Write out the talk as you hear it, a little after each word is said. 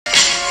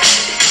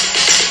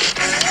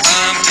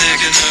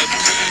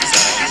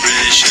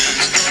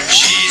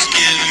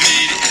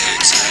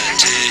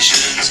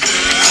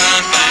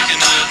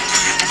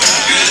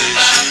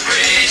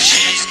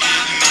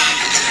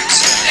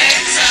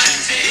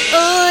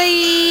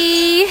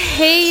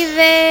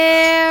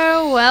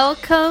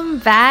welcome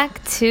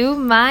back to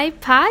my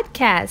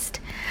podcast.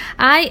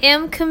 I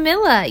am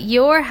Camilla,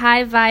 your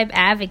high vibe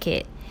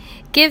advocate.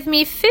 Give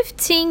me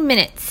 15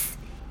 minutes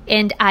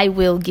and I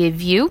will give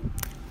you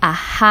a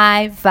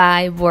high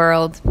vibe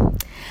world.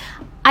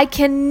 I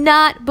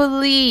cannot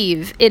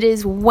believe it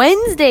is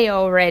Wednesday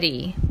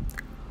already.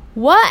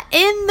 What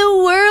in the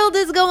world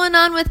is going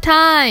on with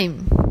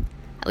time?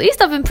 At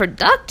least I've been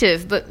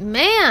productive, but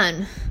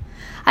man,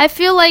 I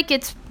feel like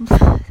it's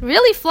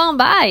really flown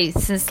by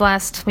since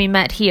last we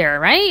met here,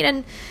 right?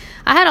 And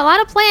I had a lot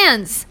of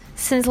plans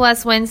since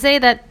last Wednesday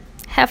that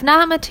have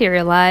not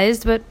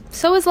materialized, but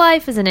so is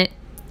life, isn't it?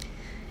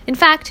 In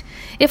fact,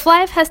 if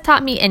life has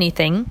taught me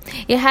anything,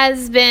 it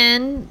has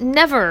been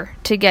never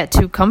to get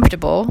too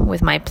comfortable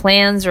with my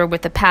plans or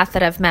with the path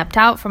that I've mapped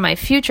out for my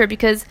future,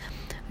 because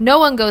no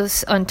one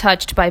goes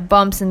untouched by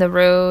bumps in the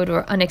road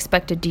or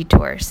unexpected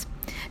detours.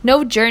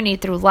 No journey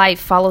through life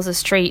follows a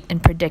straight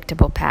and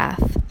predictable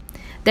path.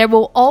 There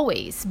will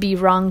always be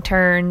wrong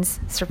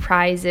turns,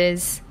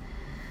 surprises,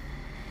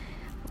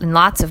 and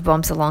lots of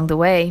bumps along the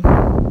way.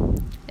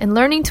 And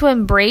learning to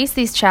embrace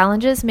these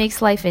challenges makes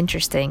life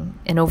interesting,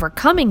 and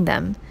overcoming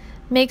them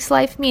makes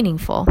life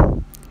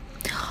meaningful.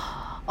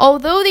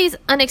 Although these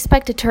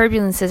unexpected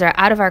turbulences are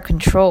out of our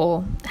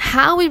control,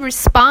 how we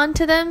respond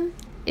to them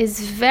is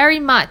very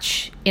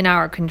much in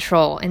our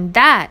control, and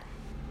that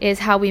is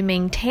how we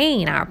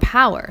maintain our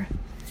power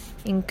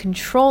in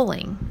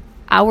controlling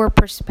our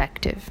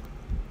perspective.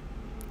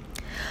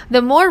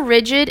 The more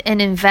rigid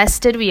and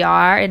invested we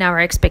are in our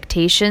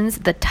expectations,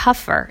 the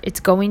tougher it's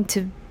going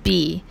to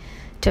be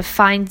to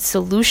find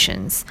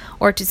solutions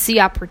or to see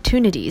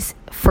opportunities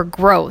for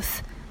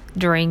growth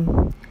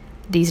during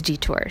these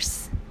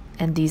detours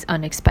and these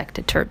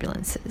unexpected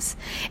turbulences.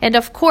 And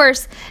of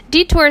course,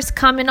 detours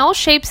come in all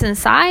shapes and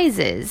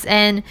sizes,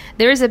 and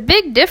there's a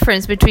big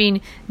difference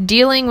between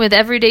dealing with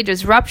everyday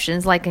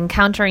disruptions like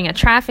encountering a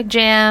traffic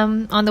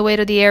jam on the way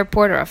to the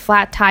airport or a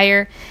flat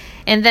tire,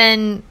 and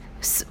then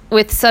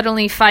with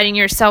suddenly finding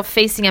yourself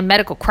facing a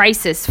medical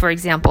crisis, for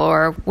example,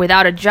 or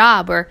without a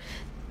job, or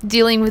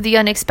dealing with the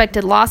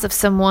unexpected loss of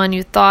someone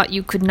you thought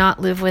you could not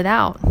live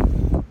without.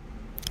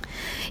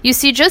 You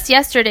see, just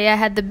yesterday I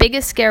had the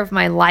biggest scare of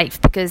my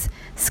life because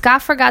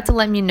Scott forgot to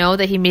let me know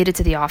that he made it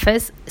to the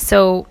office.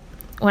 So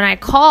when I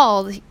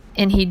called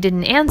and he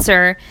didn't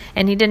answer,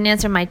 and he didn't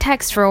answer my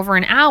text for over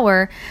an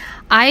hour,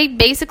 I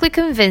basically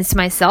convinced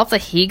myself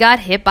that he got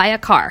hit by a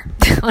car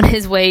on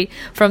his way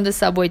from the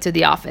subway to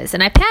the office.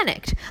 And I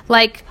panicked,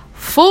 like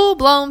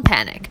full-blown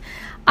panic.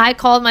 I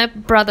called my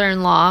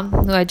brother-in-law,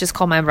 who I just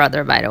call my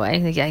brother, by the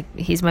way.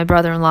 He's my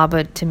brother-in-law,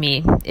 but to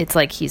me, it's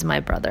like he's my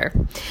brother.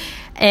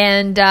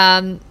 And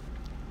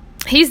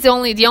he's the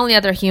only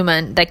other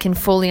human that can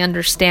fully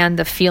understand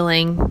the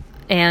feeling.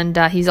 And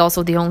he's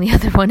also the only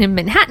other one in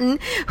Manhattan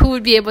who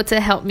would be able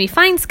to help me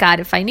find Scott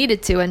if I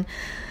needed to. And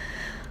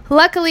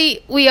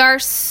luckily, we are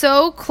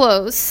so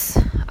close.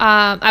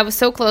 I was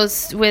so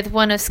close with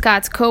one of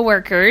Scott's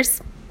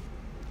coworkers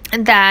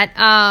that,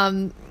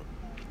 who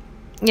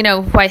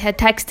I had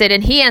texted,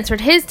 and he answered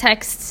his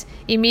texts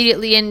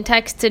immediately and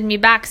texted me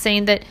back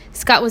saying that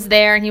Scott was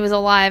there and he was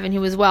alive and he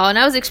was well. And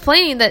I was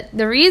explaining that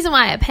the reason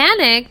why I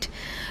panicked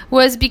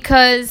was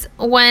because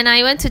when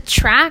I went to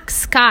track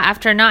Scott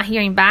after not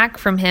hearing back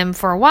from him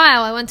for a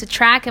while, I went to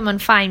track him on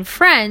Find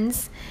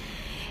Friends,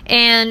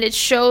 and it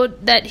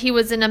showed that he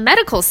was in a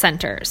medical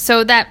center.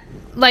 So that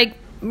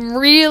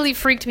really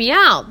freaked me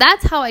out.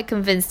 That's how I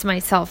convinced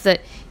myself that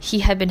he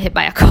had been hit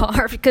by a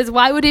car, because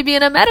why would he be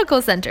in a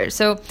medical center?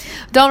 So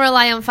don't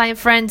rely on Find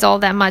Friends all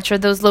that much, or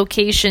those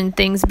location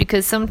things,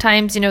 because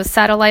sometimes,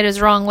 satellite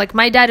is wrong. Like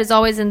my dad is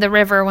always in the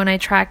river when I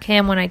track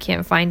him, when I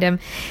can't find him.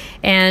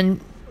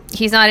 And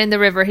he's not in the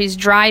river. He's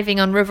driving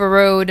on River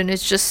Road, and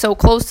it's just so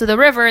close to the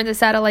river, and the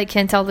satellite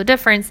can't tell the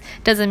difference.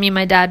 Doesn't mean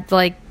my dad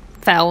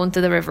fell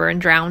into the river and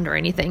drowned or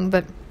anything.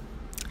 But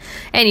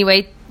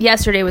anyway,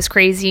 yesterday was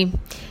crazy.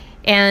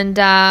 And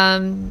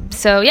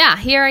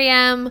here I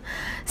am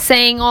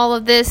saying all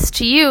of this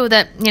to you,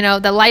 that,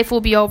 that life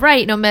will be all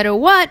right no matter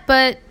what,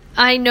 but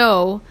I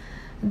know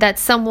that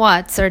some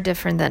whats are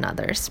different than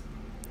others.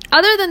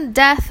 Other than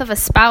death of a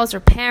spouse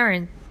or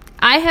parent,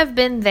 I have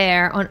been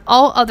there on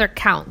all other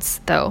counts,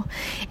 though.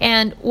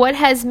 And what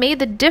has made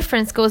the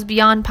difference goes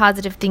beyond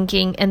positive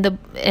thinking and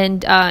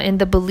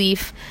the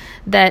belief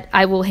that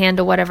I will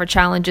handle whatever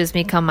challenges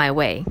may come my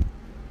way.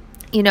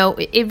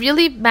 It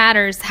really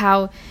matters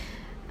how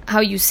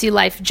you see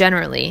life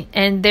generally.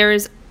 And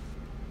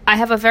I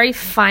have a very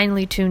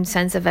finely tuned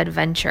sense of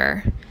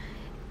adventure.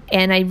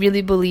 And I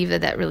really believe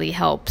that really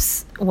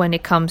helps when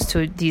it comes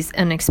to these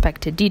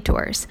unexpected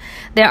detours.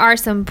 There are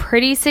some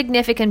pretty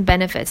significant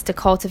benefits to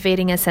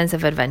cultivating a sense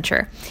of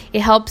adventure.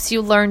 It helps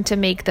you learn to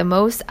make the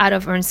most out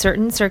of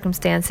uncertain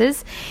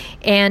circumstances.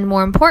 And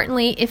more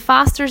importantly, it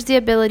fosters the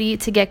ability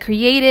to get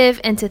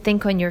creative and to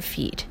think on your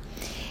feet.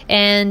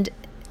 And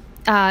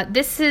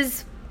this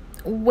is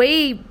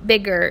way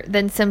bigger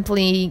than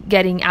simply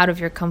getting out of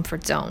your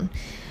comfort zone.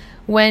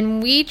 When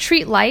we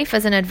treat life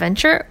as an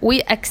adventure,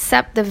 we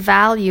accept the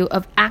value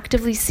of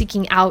actively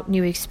seeking out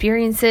new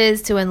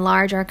experiences to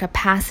enlarge our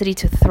capacity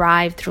to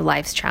thrive through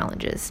life's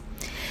challenges.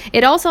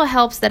 It also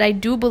helps that I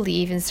do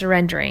believe in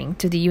surrendering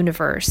to the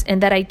universe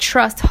and that I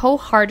trust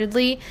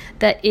wholeheartedly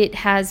that it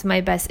has my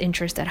best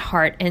interest at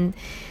heart. And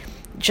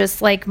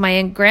just like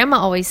my grandma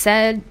always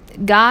said,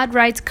 God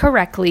writes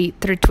correctly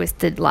through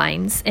twisted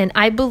lines. And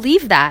I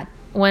believe that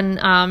when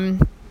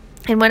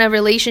a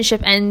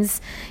relationship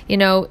ends,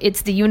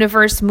 it's the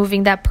universe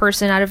moving that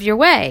person out of your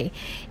way.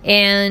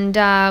 And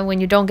when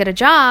you don't get a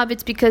job,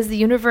 it's because the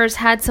universe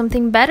had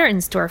something better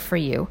in store for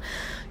you.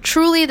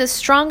 Truly, the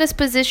strongest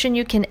position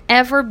you can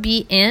ever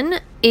be in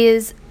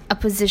is a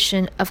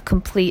position of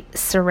complete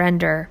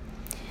surrender,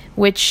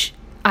 which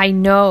I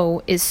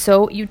know is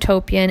so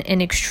utopian and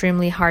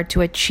extremely hard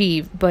to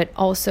achieve, but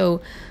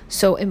also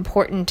so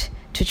important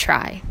to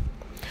try.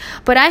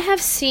 But I have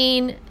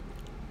seen,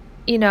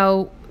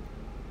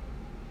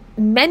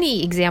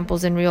 many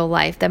examples in real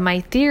life that my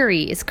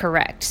theory is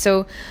correct.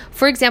 So,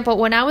 for example,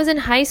 when I was in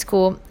high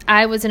school,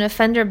 I was an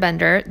fender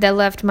bender that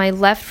left my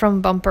left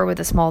front bumper with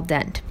a small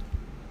dent.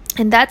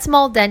 And that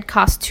small dent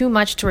cost too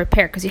much to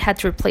repair because you had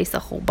to replace the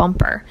whole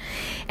bumper.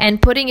 And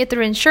putting it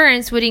through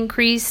insurance would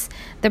increase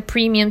the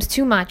premiums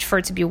too much for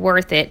it to be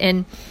worth it.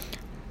 And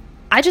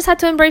I just had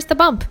to embrace the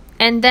bump.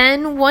 And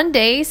then one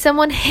day,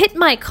 someone hit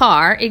my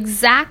car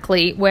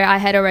exactly where I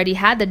had already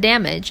had the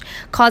damage,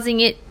 causing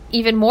it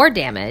even more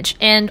damage.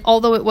 And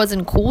although it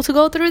wasn't cool to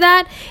go through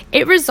that,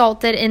 it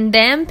resulted in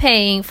them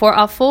paying for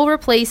a full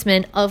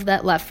replacement of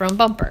that left front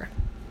bumper.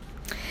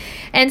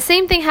 And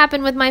same thing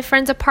happened with my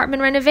friend's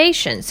apartment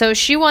renovation. So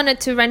she wanted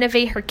to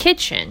renovate her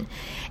kitchen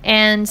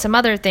and some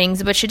other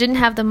things, but she didn't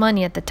have the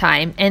money at the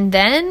time. And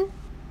then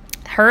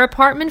her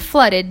apartment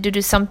flooded due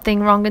to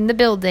something wrong in the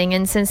building.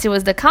 And since it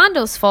was the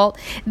condo's fault,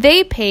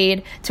 they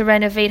paid to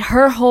renovate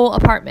her whole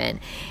apartment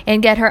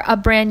and get her a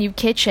brand new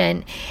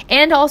kitchen.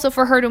 And also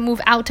for her to move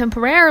out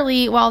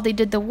temporarily while they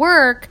did the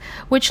work,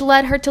 which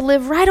led her to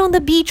live right on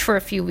the beach for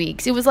a few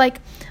weeks. It was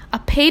like a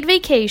paid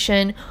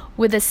vacation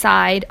with the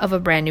side of a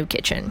brand new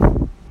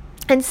kitchen.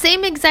 And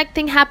same exact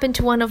thing happened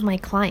to one of my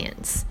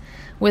clients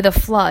with a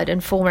flood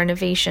and full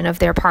renovation of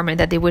their apartment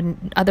that they would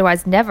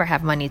otherwise never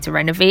have money to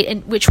renovate,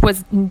 and which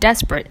was in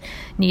desperate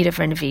need of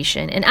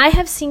renovation. And I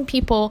have seen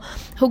people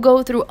who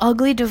go through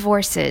ugly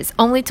divorces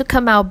only to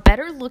come out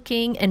better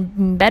looking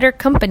and better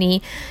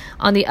company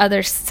on the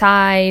other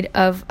side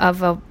of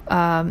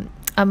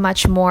a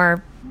much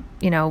more,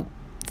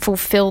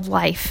 fulfilled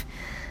life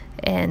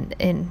and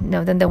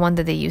than the one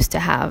that they used to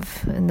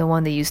have and the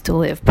one they used to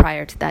live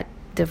prior to that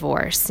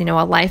divorce, a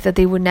life that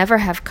they would never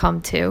have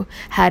come to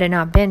had it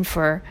not been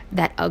for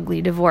that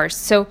ugly divorce.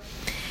 So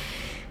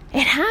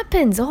it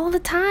happens all the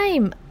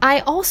time. I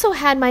also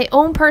had my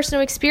own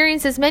personal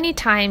experiences many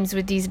times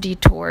with these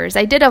detours.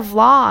 I did a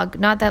vlog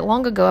not that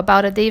long ago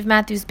about a Dave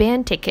Matthews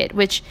Band ticket,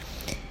 which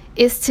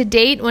is to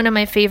date one of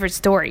my favorite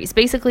stories.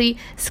 Basically,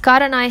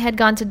 Scott and I had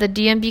gone to the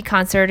DMB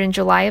concert in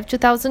July of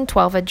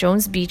 2012 at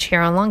Jones Beach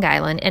here on Long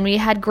Island, and we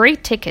had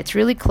great tickets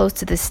really close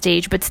to the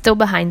stage, but still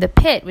behind the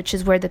pit, which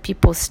is where the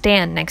people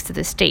stand next to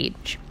the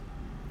stage.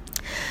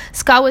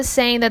 Scott was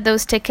saying that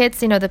those tickets,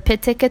 the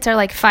pit tickets are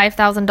like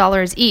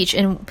 $5,000 each.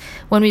 And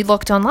when we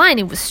looked online,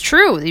 it was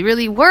true. They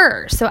really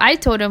were. So I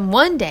told him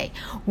one day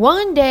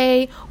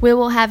we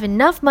will have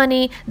enough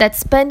money that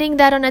spending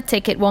that on a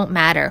ticket won't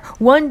matter.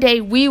 One day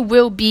we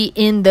will be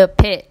in the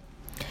pit.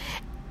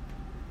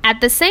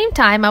 At the same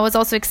time, I was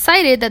also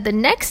excited that the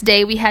next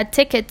day we had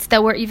tickets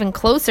that were even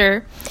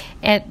closer.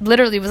 And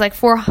literally it was like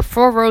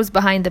four rows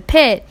behind the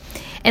pit.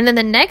 And then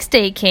the next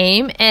day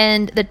came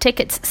and the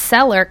tickets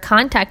seller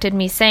contacted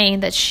me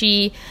saying that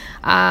she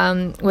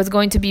was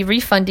going to be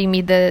refunding me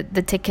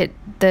the ticket,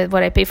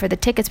 what I paid for the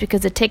tickets,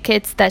 because the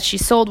tickets that she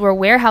sold were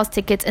warehouse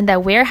tickets, and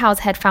that warehouse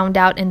had found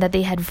out and that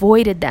they had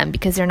voided them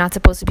because they're not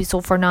supposed to be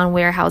sold for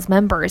non-warehouse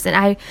members.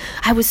 And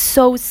I was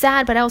so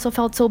sad, but I also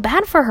felt so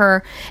bad for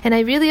her. And I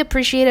really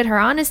appreciated her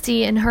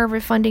honesty and her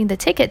refunding the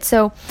ticket.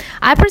 So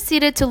I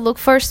proceeded to look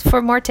first for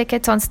more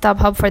tickets on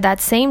StubHub for that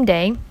same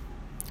day,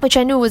 which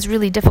I knew was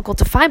really difficult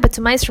to find. But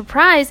to my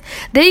surprise,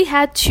 they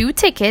had 2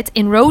 tickets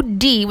in row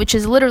D, which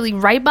is literally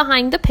right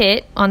behind the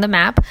pit on the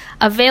map,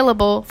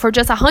 available for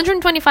just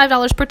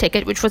 $125 per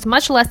ticket, which was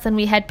much less than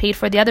we had paid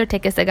for the other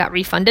tickets that got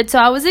refunded. So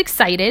I was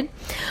excited.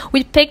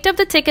 We picked up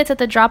the tickets at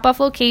the drop-off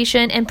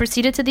location and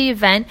proceeded to the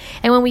event.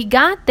 And when we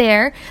got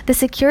there, the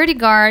security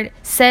guard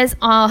says,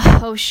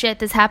 oh shit,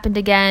 this happened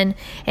again.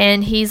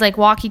 And he's like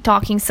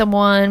walkie-talking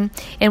someone.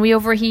 And we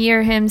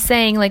overhear him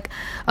saying like,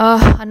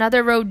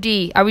 another row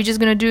D. Are we just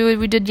going to do what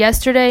we did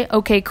yesterday?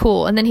 Okay,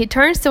 cool. And then he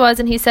turns to us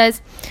and he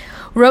says,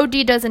 row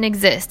D doesn't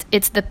exist.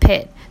 It's the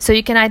pit. So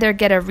you can either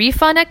get a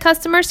refund at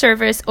customer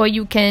service or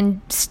you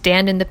can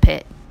stand in the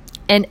pit.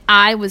 And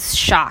I was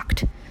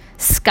shocked.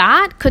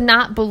 Scott could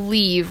not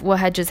believe what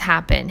had just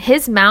happened.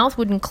 His mouth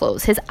wouldn't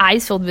close. His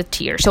eyes filled with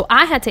tears. So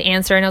I had to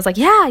answer and I was like,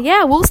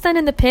 yeah, we'll stand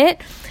in the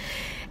pit.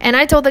 And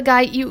I told the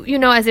guy, you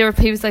know, as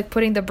he was like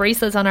putting the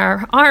bracelets on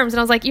our arms, and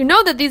I was like, you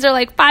know that these are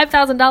like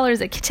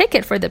 $5,000 a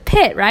ticket for the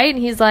pit, right?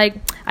 And he's like,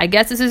 I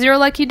guess this is your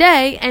lucky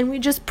day. And we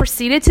just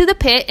proceeded to the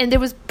pit, and there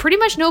was pretty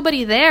much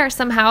nobody there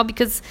somehow,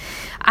 because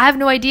I have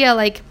no idea,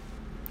 like,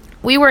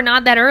 we were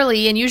not that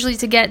early, and usually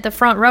to get the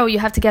front row, you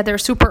have to get there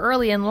super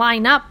early and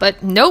line up.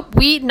 But nope,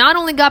 we not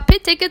only got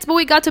pit tickets, but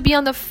we got to be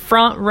on the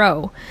front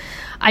row.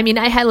 I mean,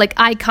 I had like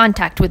eye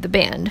contact with the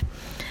band.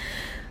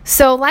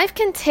 So life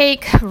can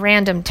take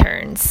random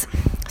turns.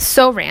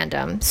 So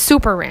random,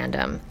 super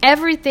random.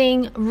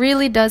 Everything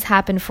really does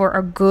happen for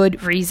a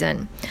good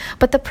reason.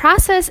 But the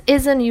process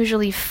isn't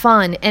usually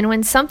fun. And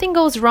when something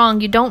goes wrong,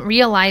 you don't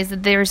realize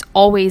that there's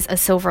always a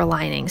silver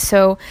lining.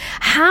 So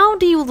how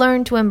do you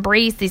learn to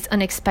embrace these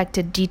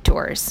unexpected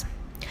detours?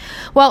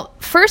 Well,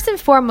 first and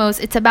foremost,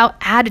 it's about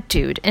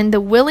attitude and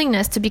the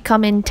willingness to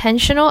become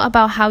intentional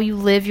about how you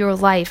live your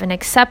life, and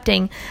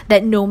accepting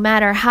that no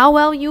matter how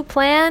well you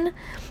plan,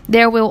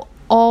 there will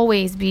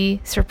always be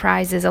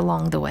surprises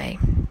along the way.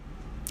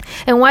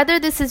 And whether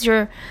this is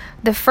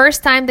the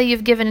first time that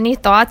you've given any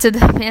thought to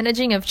the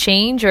managing of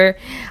change, or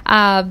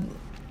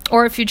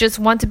if you just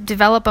want to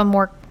develop a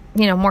more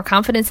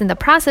confidence in the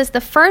process, the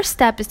first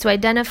step is to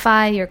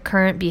identify your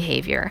current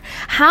behavior.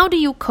 How do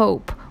you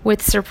cope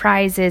with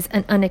surprises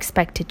and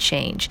unexpected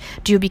change?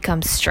 Do you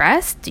become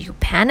stressed? Do you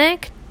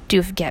panic? Do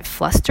you get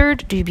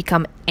flustered? Do you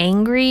become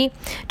angry?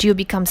 Do you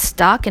become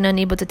stuck and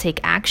unable to take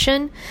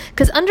action?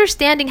 Because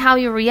understanding how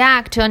you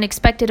react to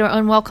unexpected or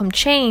unwelcome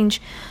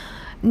change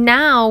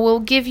now will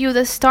give you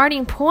the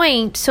starting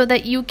point so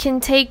that you can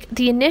take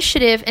the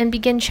initiative and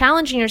begin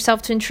challenging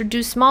yourself to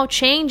introduce small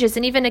changes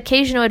and even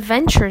occasional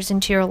adventures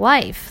into your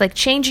life, like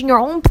changing your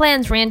own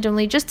plans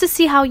randomly just to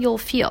see how you'll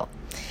feel.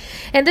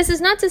 And this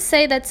is not to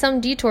say that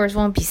some detours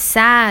won't be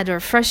sad or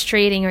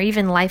frustrating or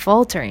even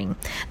life-altering.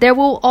 There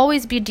will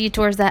always be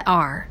detours that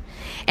are.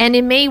 And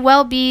it may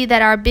well be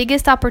that our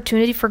biggest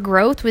opportunity for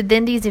growth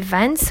within these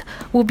events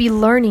will be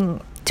learning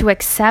to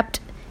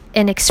accept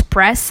and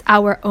express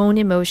our own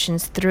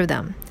emotions through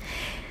them.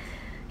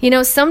 You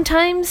know,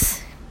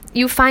 sometimes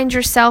you find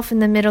yourself in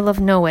the middle of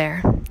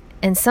nowhere.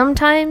 And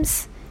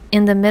sometimes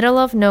in the middle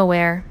of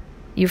nowhere,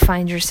 you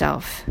find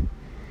yourself.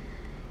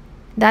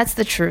 That's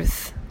the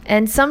truth.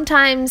 And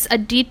sometimes a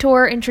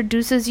detour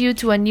introduces you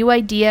to a new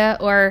idea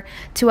or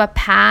to a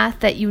path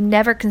that you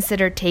never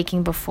considered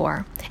taking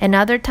before. And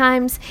other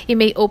times, it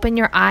may open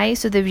your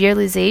eyes to the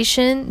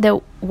realization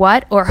that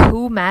what or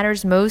who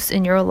matters most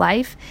in your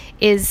life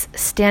is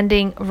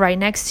standing right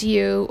next to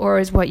you, or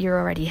is what you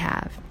already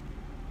have.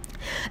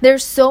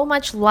 There's so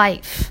much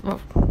life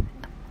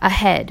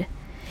ahead.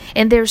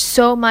 And there's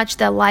so much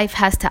that life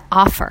has to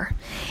offer.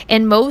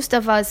 And most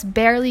of us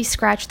barely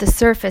scratch the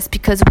surface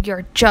because we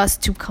are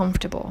just too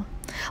comfortable.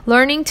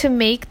 Learning to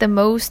make the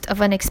most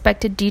of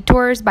unexpected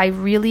detours by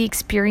really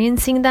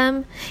experiencing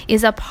them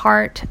is a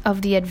part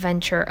of the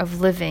adventure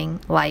of living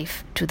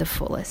life to the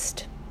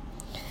fullest.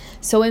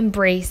 So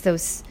embrace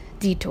those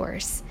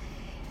detours.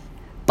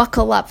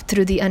 Buckle up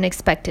through the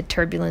unexpected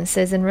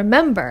turbulences, and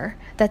remember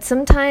that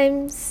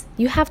sometimes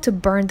you have to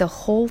burn the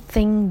whole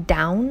thing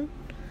down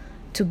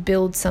to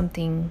build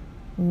something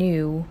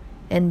new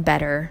and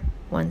better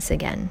once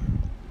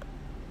again.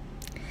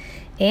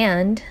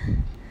 And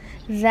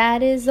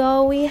that is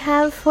all we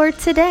have for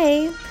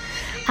today.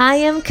 I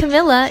am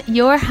Camilla,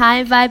 your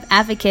High Vibe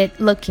Advocate,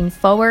 looking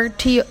forward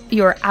to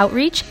your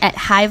outreach at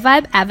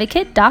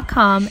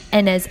highvibeadvocate.com,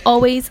 and as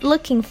always,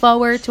 looking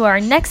forward to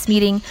our next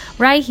meeting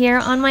right here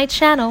on my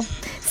channel.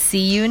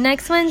 See you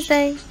next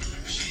Wednesday.